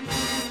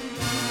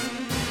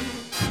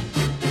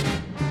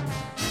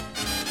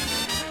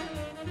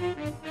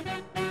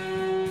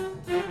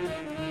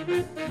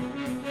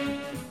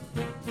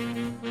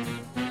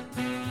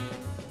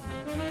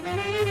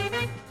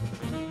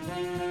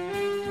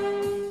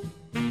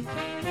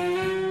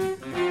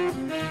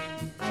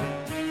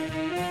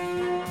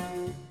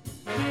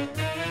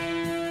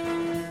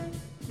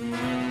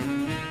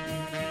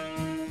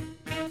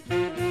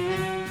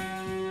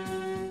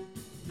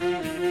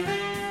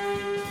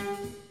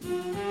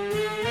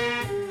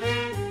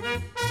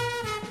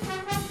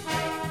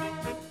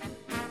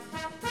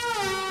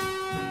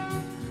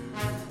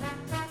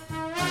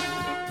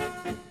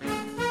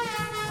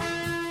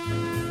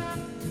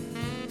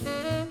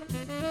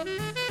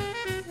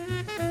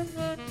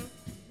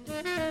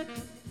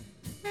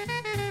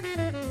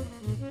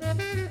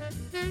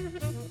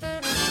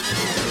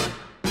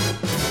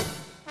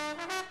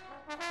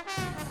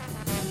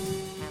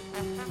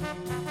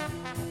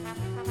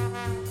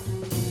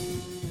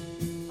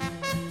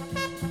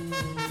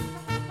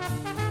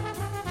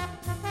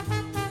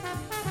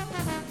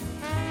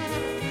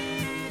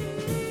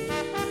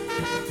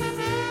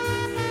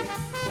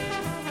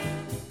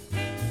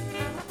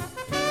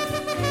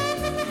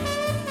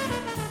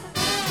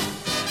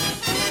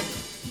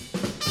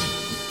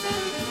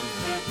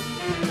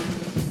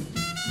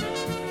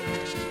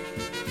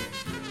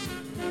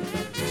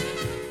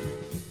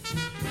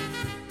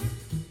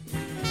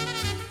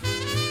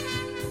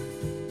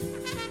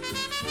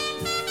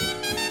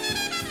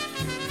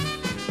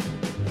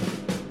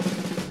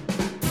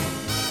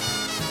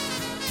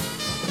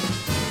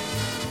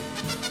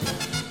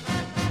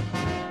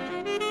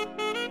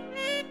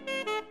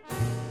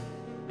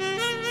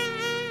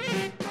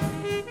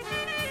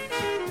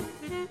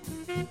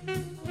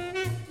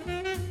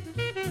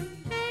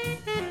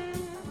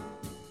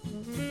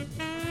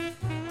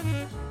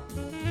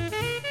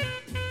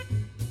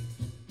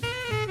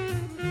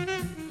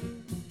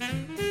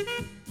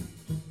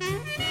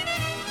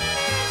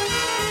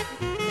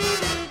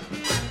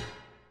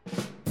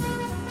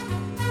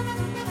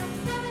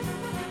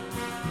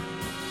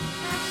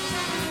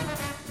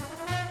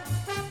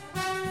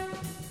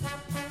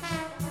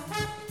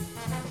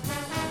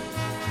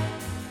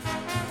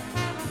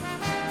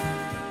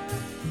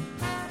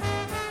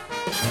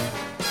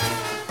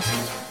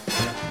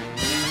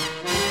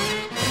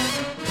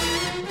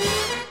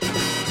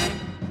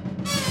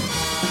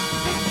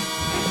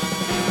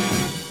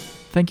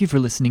 Thank you for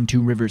listening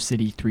to River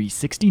City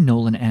 360.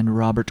 Nolan and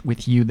Robert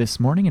with you this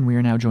morning, and we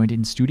are now joined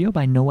in studio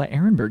by Noah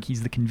Ehrenberg.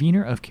 He's the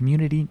convener of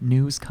Community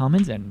News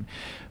Commons and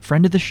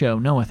friend of the show.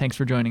 Noah, thanks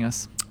for joining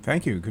us.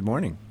 Thank you. Good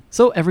morning.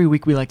 So every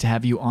week we like to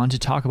have you on to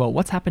talk about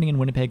what's happening in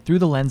Winnipeg through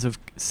the lens of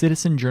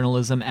citizen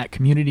journalism at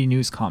Community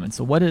News Commons.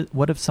 So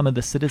what have some of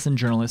the citizen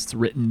journalists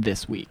written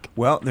this week?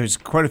 Well, there's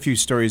quite a few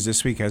stories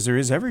this week, as there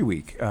is every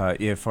week.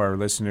 If our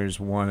listeners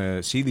want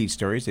to see these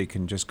stories, they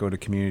can just go to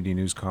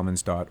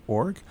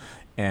communitynewscommons.org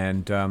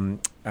and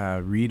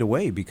read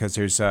away, because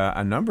there's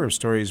a number of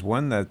stories.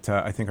 One that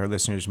I think our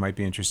listeners might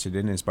be interested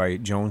in is by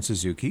Joan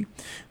Suzuki,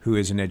 who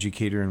is an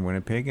educator in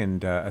Winnipeg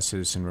and a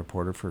citizen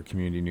reporter for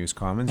Community News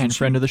Commons. And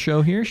friend of the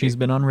show here. She's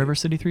been on River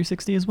City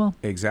 360 as well.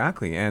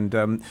 Exactly.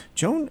 And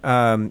Joan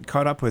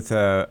caught up with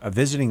a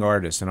visiting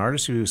artist, an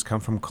artist who's come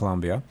from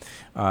Colombia.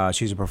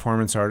 She's a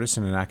performance artist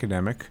and an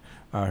academic.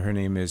 Her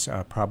name is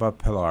Prabha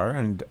Pilar,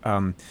 and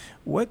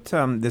what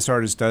this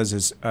artist does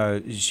is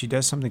she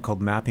does something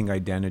called mapping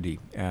identity,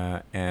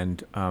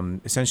 and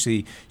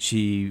essentially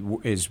she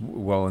is,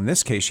 well, in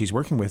this case, she's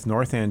working with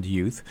North End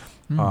youth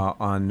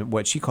on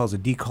what she calls a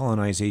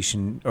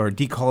decolonization or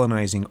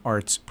decolonizing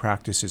arts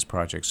practices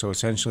project. So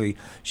essentially,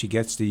 she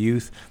gets the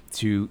youth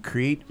to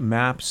create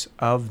maps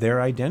of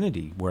their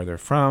identity, where they're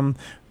from,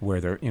 where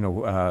they're,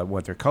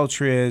 what their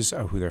culture is,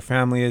 who their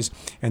family is,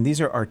 and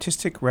these are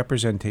artistic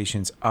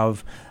representations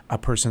of a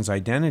person's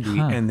identity.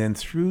 And then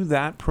through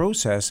that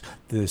process,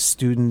 the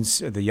students,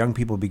 the young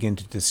people, begin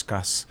to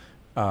discuss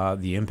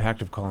the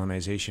impact of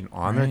colonization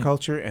on their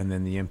culture, and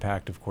then the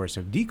impact, of course,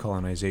 of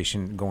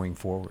decolonization going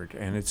forward.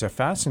 And it's a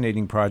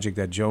fascinating project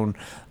that Joan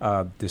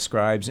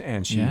describes,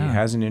 and she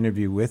has an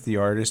interview with the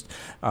artist.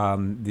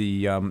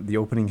 The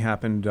opening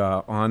happened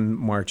on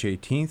March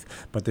 18th,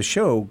 but the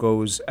show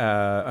goes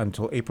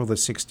until April the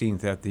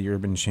 16th at the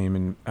Urban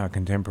Shaman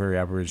Contemporary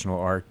Aboriginal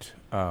Art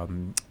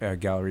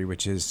Gallery,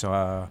 which is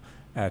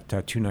at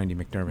 290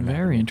 McDermott.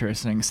 Very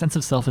interesting. Sense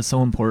of self is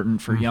so important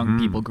for young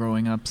people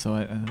growing up,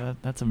 so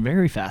that's a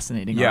very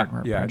fascinating art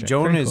project.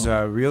 Joan Very is cool.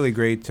 a really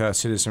great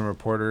citizen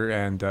reporter,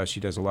 and she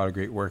does a lot of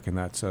great work, and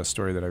that's a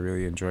story that I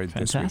really enjoyed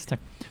this week. Fantastic.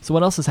 So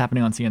what else is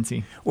happening on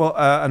CNC? Well,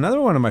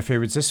 another one of my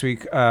favorites this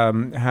week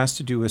has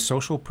to do with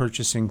Social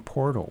Purchasing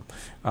Portal.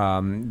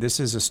 This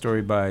is a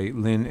story by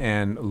Lynn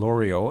Ann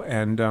Loriot,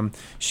 and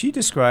she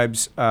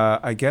describes,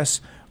 I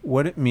guess,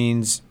 what it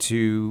means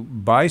to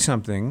buy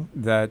something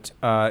that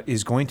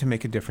is going to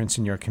make a difference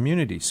in your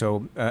community.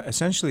 So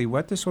essentially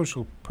what the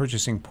Social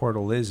Purchasing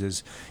Portal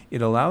is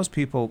it allows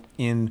people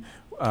in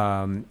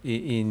Winnipeg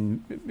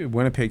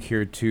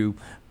here to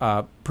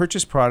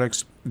purchase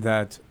products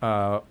that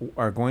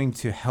are going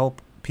to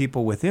help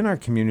people within our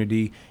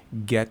community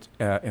get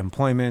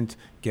employment,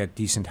 get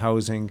decent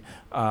housing.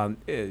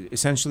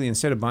 Essentially,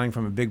 instead of buying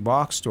from a big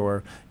box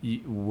store,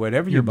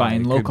 whatever you're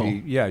buying local.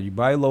 You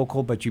buy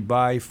local, but you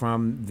buy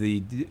from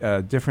the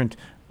different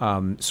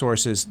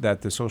sources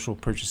that the Social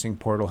Purchasing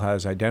Portal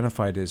has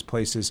identified as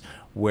places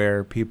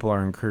where people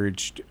are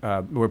encouraged,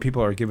 where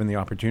people are given the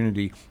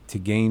opportunity to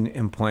gain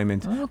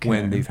employment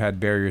when they've had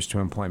barriers to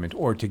employment,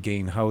 or to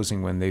gain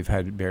housing when they've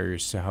had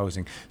barriers to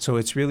housing. So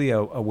it's really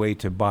a way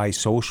to buy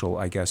social,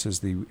 I guess,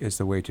 is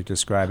the way to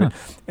describe it,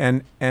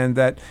 and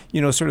that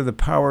sort of the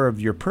power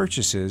of your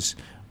purchases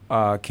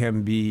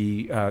can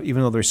be,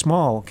 even though they're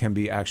small, can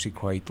be actually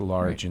quite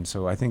large. And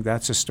so I think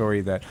that's a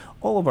story that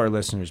all of our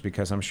listeners,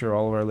 because I'm sure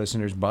all of our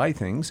listeners buy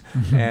things,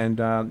 and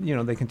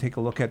they can take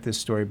a look at this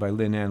story by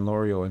Lynn Ann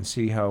Loriot and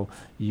see how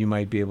you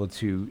might be able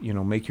to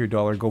make your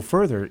dollar go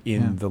further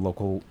in the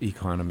local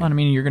economy. Well, I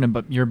mean,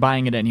 you're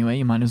buying it anyway.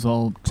 You might as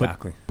well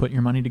put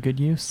your money to good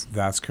use.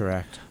 That's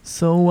correct.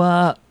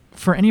 So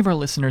for any of our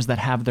listeners that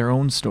have their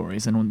own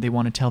stories and they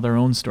want to tell their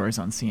own stories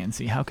on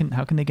CNC, how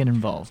can they get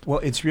involved? Well,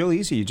 it's real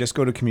easy. You just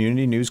go to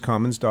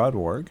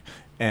communitynewscommons.org,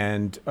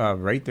 and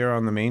right there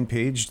on the main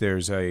page,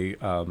 there's at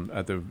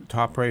the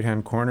top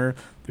right-hand corner,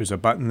 there's a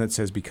button that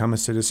says Become a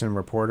Citizen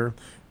Reporter.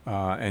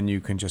 And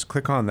you can just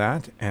click on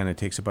that, and it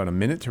takes about a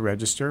minute to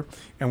register.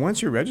 And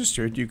once you're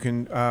registered, you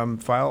can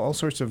file all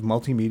sorts of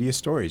multimedia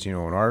stories, an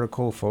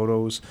article,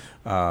 photos,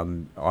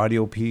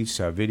 audio piece,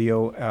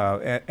 video,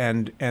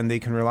 and they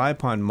can rely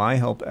upon my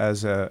help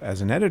as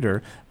an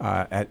editor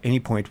at any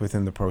point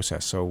within the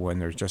process. So when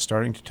they're just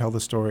starting to tell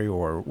the story,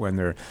 or when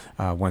they're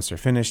once they're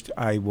finished,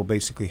 I will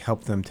basically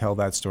help them tell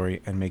that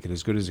story and make it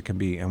as good as it can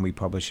be, and we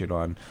publish it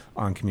on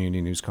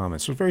Community News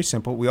Commons. So it's very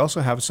simple. We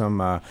also have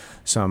some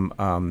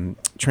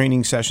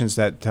training sessions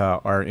that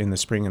are in the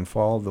spring and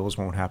fall. Those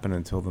won't happen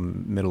until the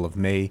middle of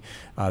May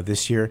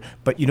this year.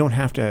 But you don't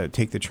have to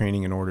take the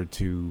training in order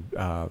to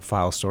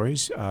file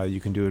stories. You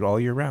can do it all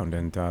year round.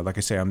 And like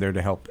I say, I'm there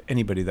to help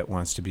anybody that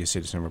wants to be a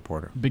citizen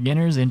reporter.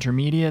 Beginners,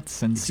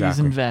 intermediates, and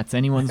seasoned vets.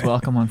 Anyone's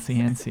welcome on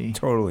CNC.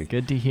 Totally.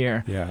 Good to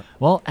hear. Yeah.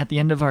 Well, at the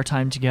end of our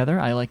time together,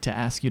 I like to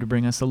ask you to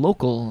bring us a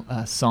local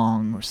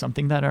song or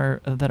something that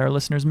our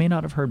listeners may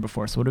not have heard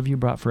before. So what have you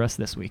brought for us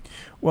this week?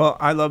 Well,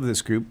 I love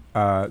this group.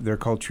 They're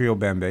called Trio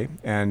Bembe,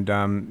 and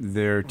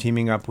they're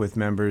teaming up with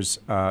members.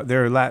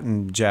 They're a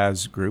Latin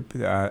jazz group,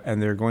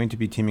 and they're going to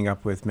be teaming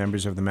up with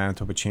members of the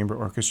Manitoba Chamber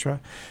Orchestra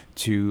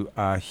to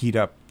heat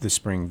up the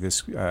spring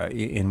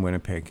in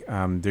Winnipeg.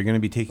 They're going to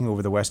be taking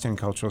over the West End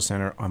Cultural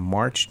Centre on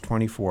March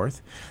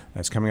 24th.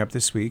 That's coming up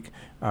this week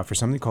for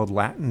something called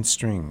Latin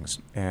Strings.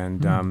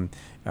 And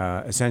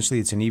essentially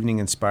it's an evening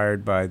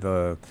inspired by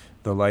the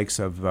likes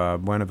of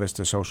Buena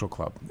Vista Social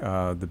Club.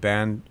 The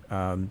band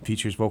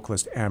features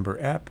vocalist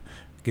Amber Epp,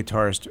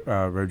 guitarist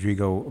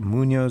Rodrigo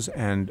Munoz,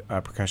 and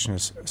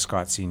percussionist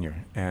Scott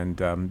Sr. And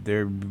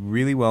they're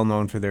really well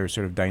known for their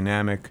sort of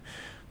dynamic,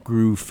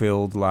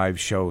 groove-filled live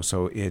show.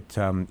 So it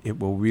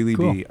will really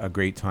be a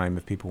great time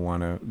if people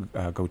want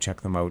to go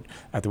check them out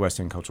at the West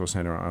End Cultural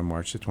Centre on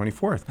March the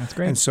 24th. That's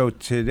great. And so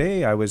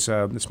today,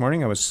 this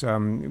morning, I was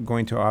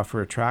going to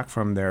offer a track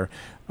from their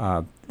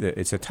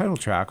it's a title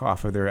track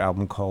off of their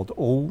album called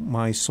Oh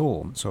My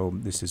Soul. So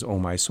this is Oh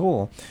My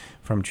Soul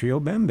from Trio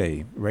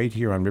Bembe right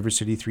here on River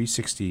City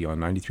 360 on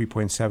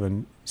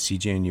 93.7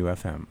 CJNU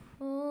FM.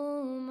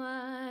 Oh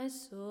my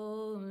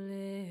soul,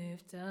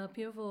 lift up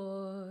your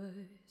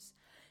voice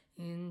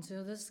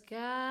into the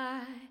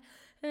sky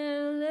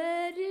and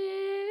let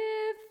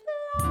it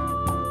fly.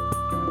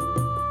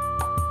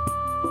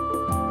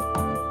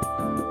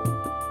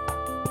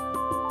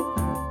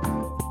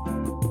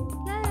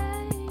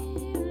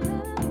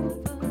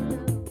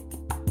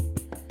 For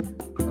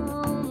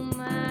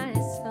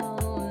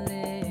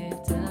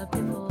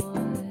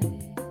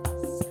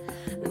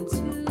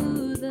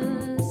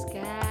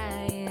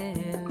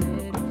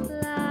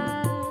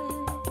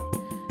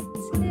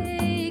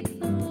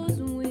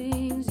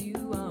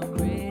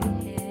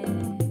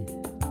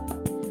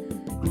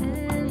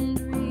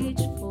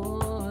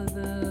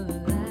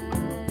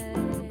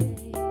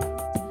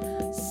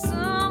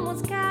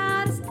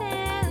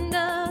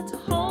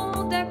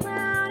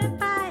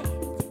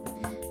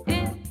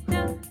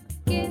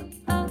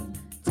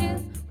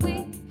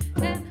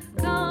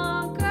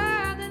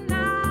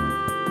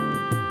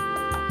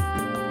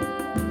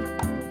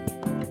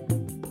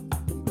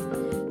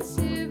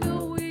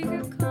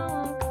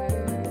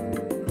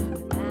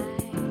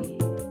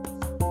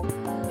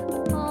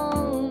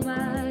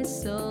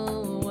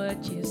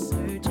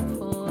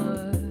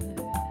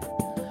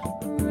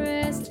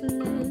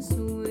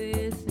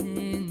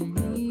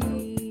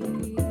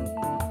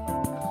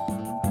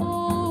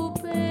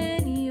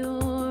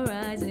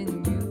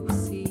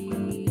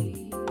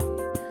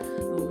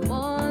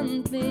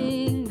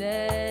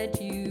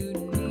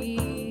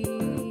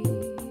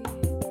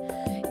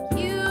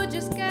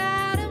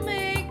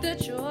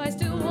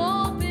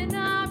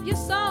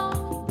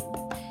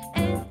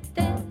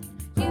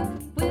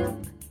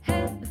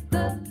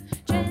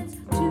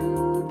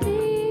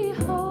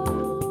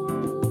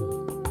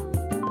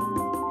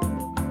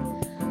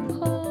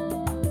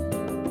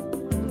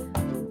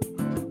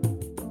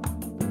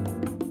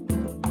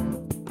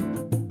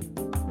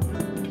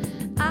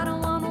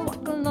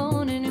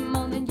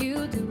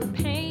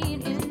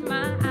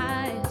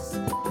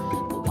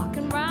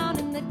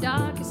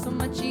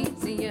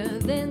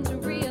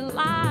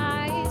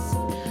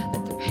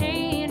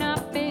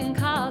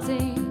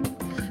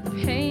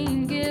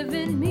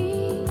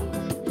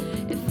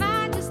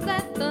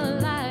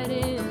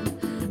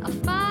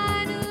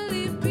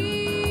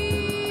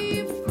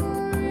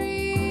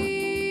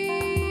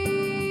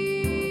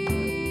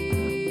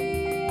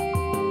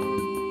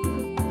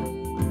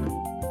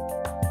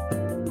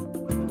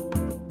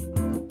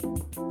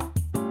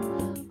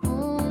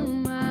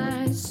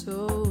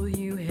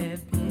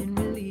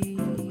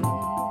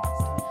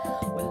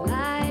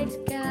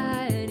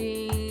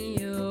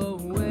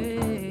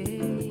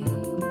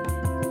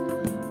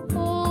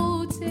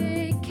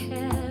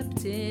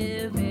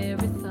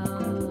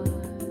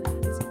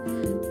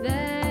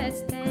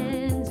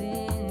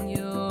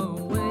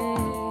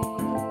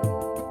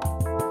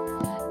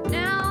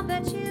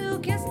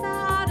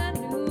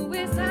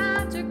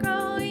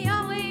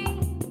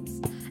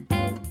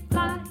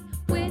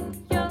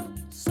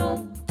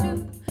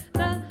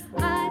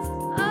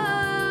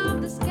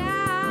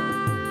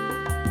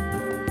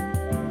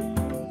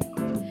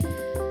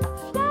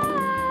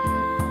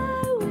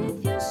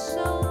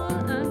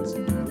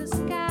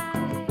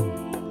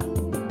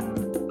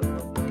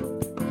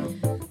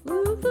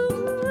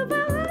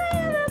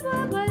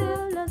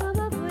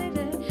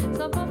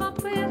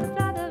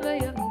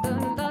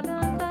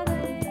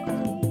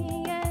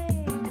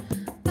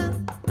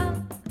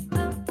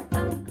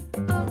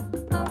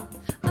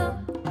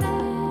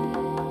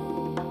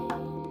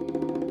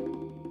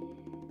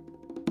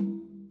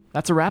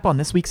That's a wrap on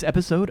this week's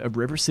episode of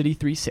River City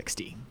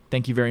 360.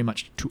 Thank you very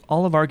much to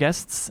all of our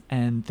guests,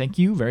 and thank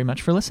you very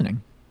much for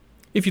listening.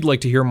 If you'd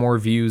like to hear more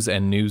views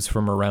and news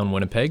from around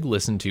Winnipeg,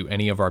 listen to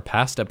any of our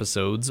past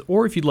episodes,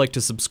 or if you'd like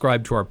to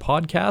subscribe to our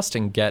podcast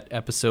and get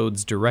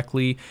episodes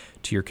directly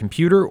to your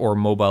computer or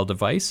mobile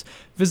device,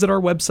 visit our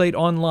website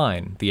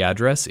online. The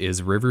address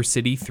is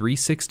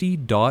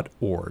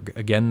rivercity360.org.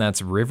 Again,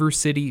 that's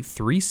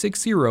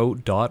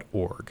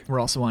rivercity360.org. We're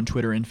also on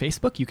Twitter and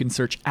Facebook. You can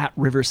search at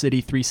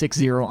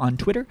rivercity360 on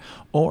Twitter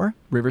or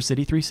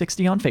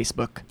rivercity360 on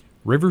Facebook.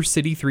 River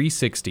City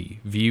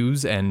 360,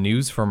 Views and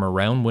News from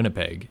Around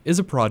Winnipeg, is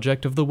a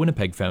project of the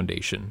Winnipeg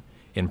Foundation,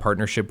 in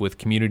partnership with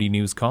Community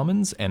News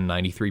Commons and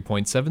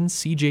 93.7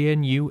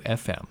 CJNU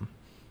FM.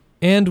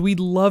 And we'd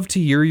love to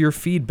hear your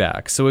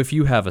feedback, so if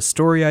you have a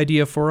story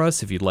idea for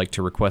us, if you'd like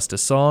to request a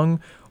song,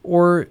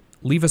 or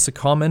leave us a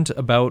comment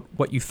about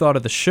what you thought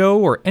of the show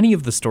or any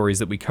of the stories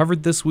that we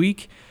covered this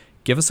week,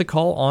 give us a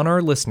call on our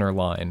listener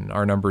line.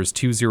 Our number is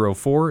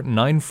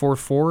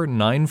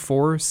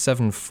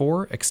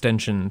 204-944-9474,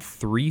 extension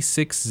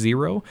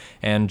 360,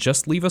 and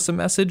just leave us a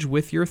message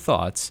with your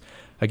thoughts.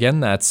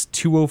 Again, that's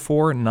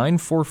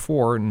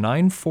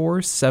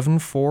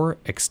 204-944-9474,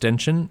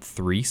 extension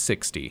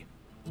 360.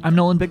 I'm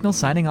Nolan Bicknell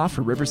signing off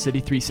for River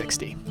City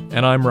 360.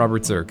 And I'm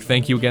Robert Zirk.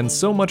 Thank you again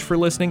so much for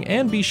listening,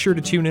 and be sure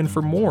to tune in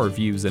for more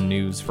views and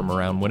news from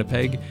around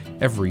Winnipeg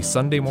every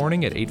Sunday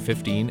morning at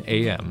 8:15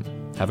 a.m.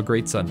 Have a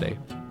great Sunday.